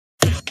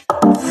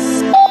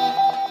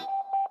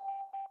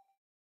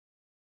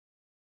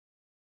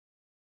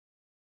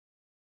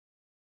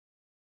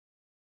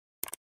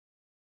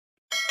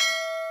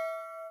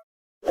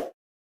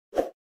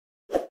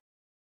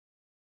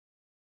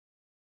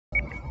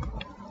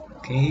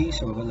Okay,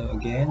 so hello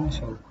again.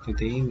 So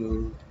today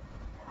we'll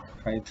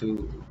try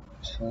to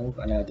solve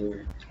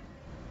another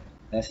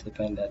less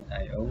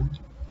depend.io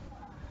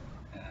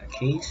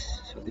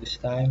case. So this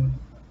time,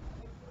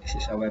 this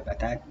is a web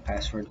attack,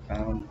 password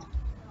found,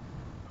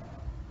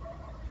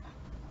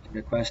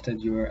 requested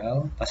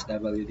URL,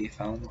 passwd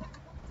found,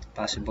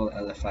 possible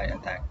LFI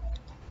attack.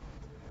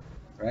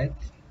 Right?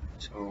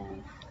 So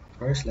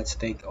first, let's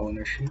take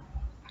ownership.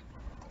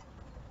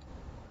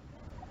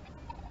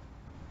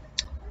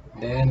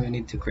 Then we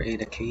need to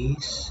create a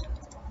case.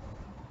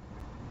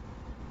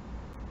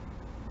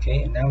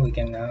 Okay, now we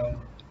can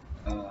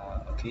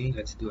okay,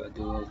 let's do a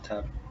dual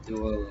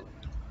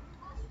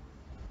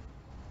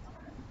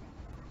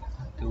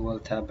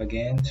tab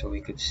again, so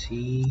we could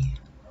see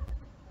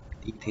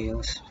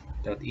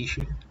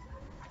details.issue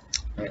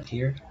right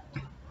here.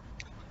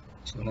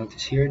 So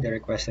notice here the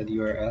requested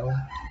URL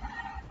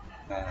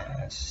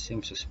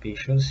seems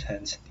suspicious,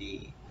 hence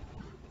the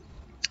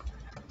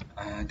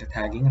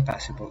tagging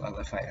possible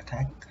LFI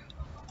attack.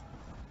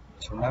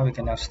 So now we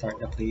can now start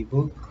the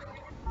playbook.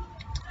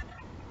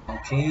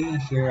 Okay,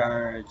 here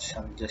are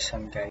just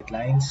some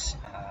guidelines.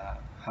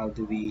 How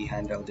do we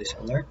handle this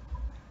alert?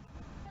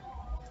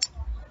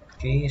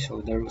 Okay,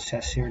 so the rule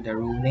says here the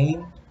rule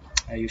name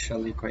are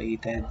usually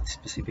created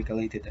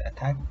specifically to the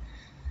attack.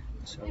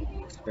 So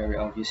it's very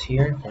obvious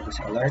here for this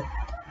alert.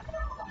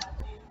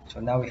 So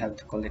now we have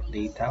to collect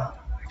data.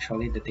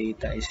 Actually, the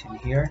data is in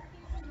here,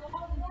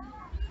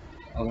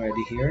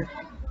 already here.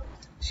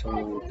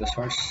 So the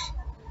source,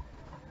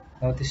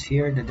 notice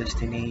here the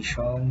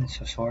destination,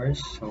 so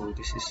source. So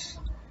this is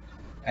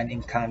an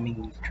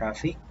incoming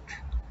traffic.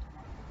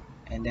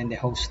 And then the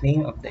host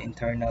name of the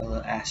internal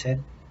asset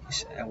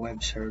is a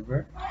web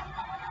server.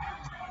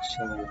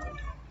 So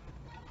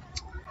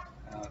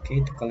okay,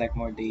 to collect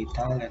more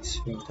data, let's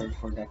filter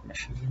for that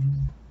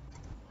machine.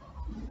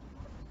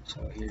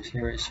 So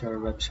here is your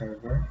web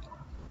server,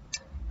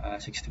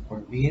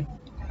 64-bit.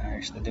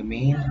 Here's the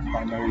domain,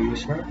 primary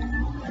user.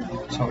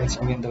 So it's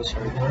a Windows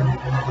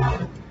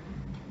server.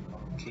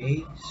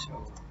 Okay,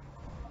 so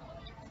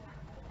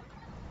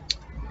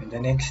and the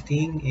next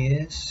thing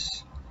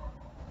is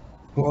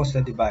who owns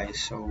the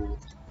device. So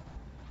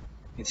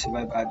it's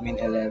web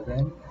admin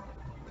 11.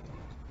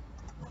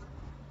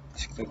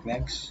 Let's click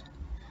next.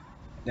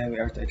 Then we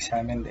are to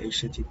examine the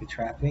HTTP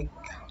traffic.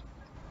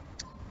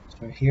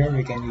 So here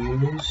we can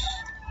use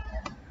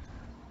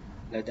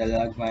the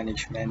log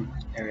management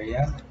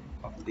area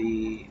of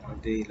the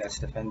Let's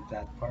Defend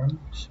platform.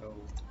 So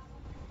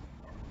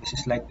this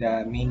is like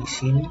the mini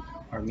SIM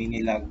or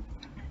mini log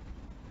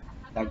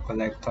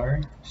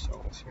collector.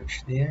 So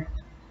search there.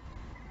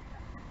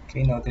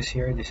 Okay, notice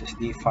here this is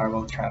the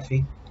firewall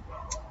traffic.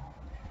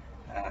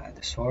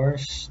 The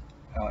source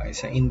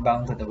is an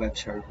inbound to the web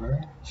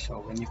server.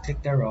 So when you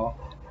click the raw,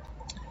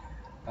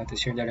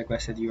 notice here the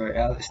requested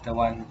URL is the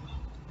one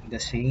the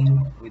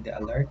same with the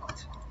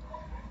alert.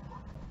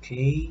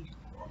 Okay,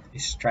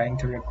 it's trying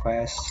to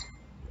request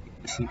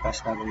EC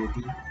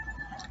Passwd,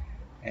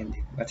 and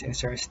what's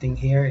interesting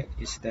here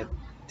is that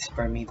it's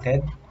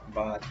permitted,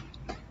 but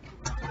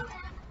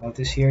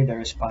notice here the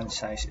response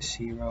size is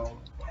 0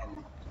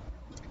 and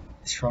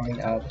it's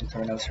throwing out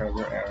internal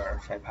server error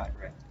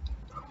 500.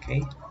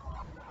 Okay,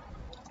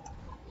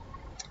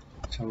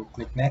 so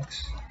click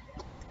next.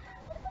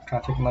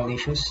 Traffic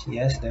malicious,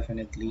 yes,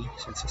 definitely,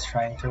 since it's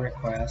trying to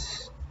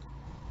request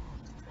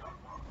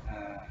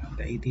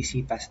the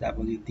etc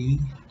passwd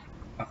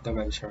of the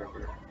web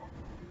server,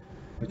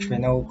 which we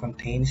know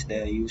contains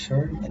the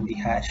user and the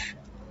hash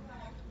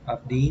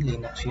of the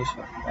Linux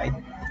user, right?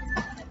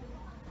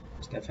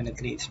 So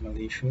definitely it's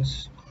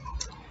malicious.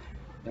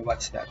 Then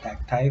what's the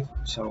attack type?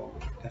 So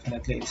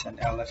definitely it's an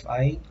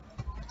LFI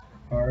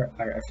or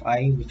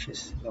RFI, which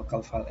is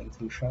local file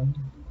inclusion.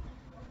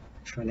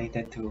 It's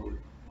related to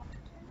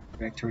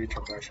directory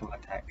traversal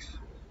attacks.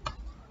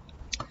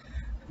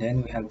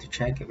 Then we have to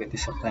check if it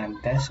is a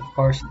planned test. Of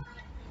course,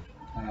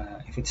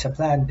 if it's a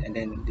planned, and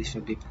then this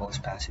would be false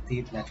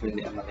positive, not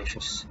really a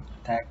malicious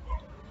attack,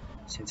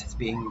 since it's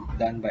being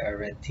done by a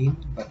red team.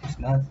 But if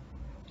not,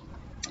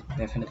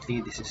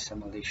 definitely this is a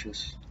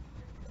malicious.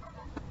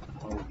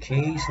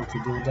 Okay, so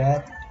to do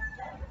that,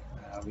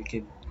 we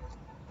could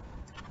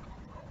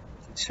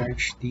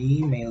search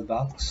the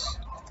mailbox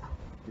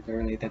with the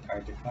related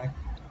artifact.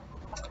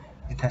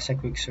 It has a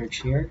quick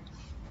search here,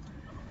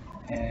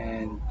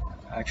 and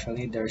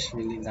actually there's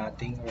really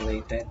nothing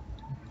related,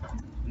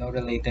 no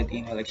related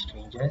email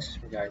exchanges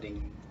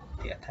regarding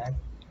the attack.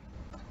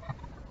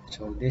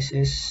 So this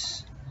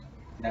is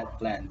not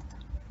planned.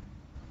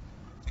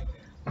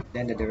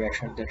 Then the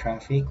direction of the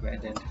traffic, we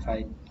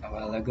identified a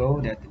while ago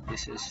that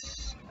this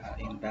is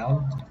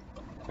inbound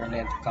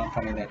internet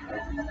company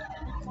network.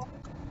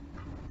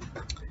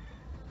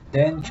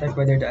 Then check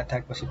whether the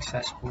attack was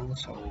successful.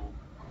 So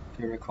if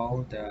you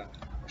recall, the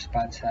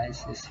response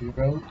size is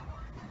 0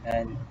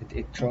 and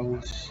it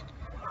throws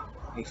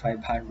a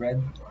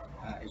 500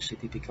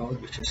 HTTP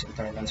code, which is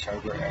internal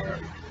server error.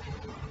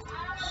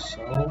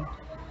 So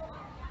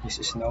this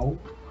is no.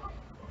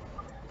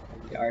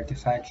 The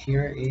artifact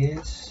here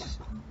is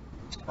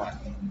this one.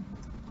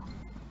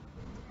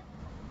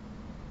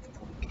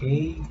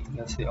 Okay,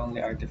 that's the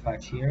only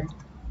artifact here.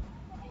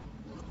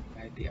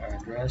 IP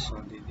address,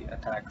 only the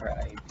attacker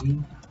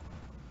IP.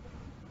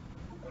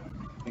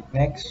 Click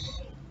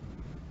next.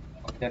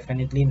 Oh,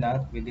 definitely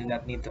not. We do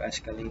not need to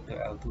escalate to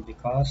L2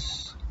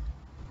 because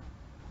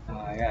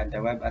yeah,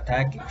 the web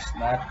attack is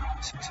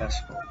not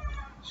successful.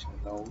 So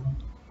no.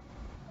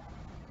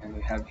 And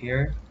we have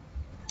here,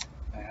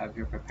 I have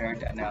here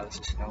prepared the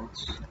analysis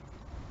notes.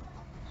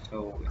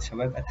 So it's a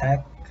web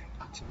attack,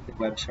 it's the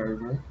web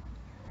server,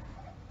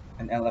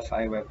 an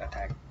LFI web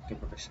attack to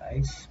be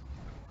precise.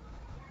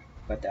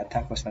 But the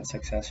attack was not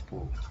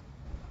successful.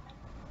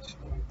 So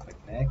click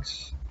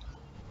next.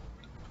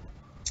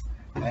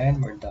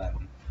 And we're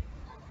done.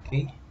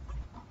 Okay.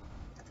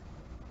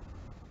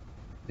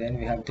 Then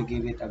we have to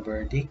give it a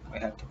verdict. We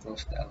have to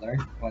close the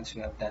alert once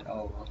we have done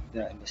all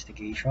the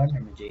investigation,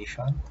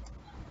 remediation.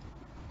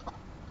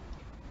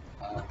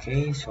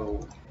 Okay, so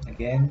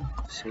again,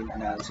 same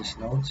analysis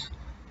notes.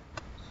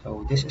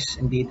 So this is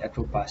indeed a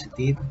true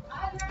positive.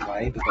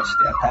 Why? Because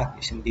the attack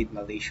is indeed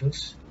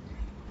malicious,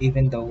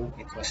 even though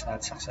it was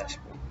not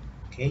successful.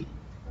 Okay,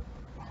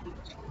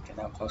 so we can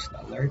now close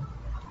the alert.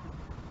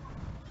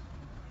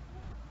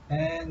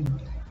 And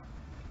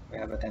we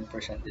have a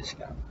 10%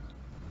 discount.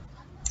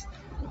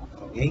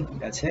 Okay,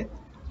 that's it.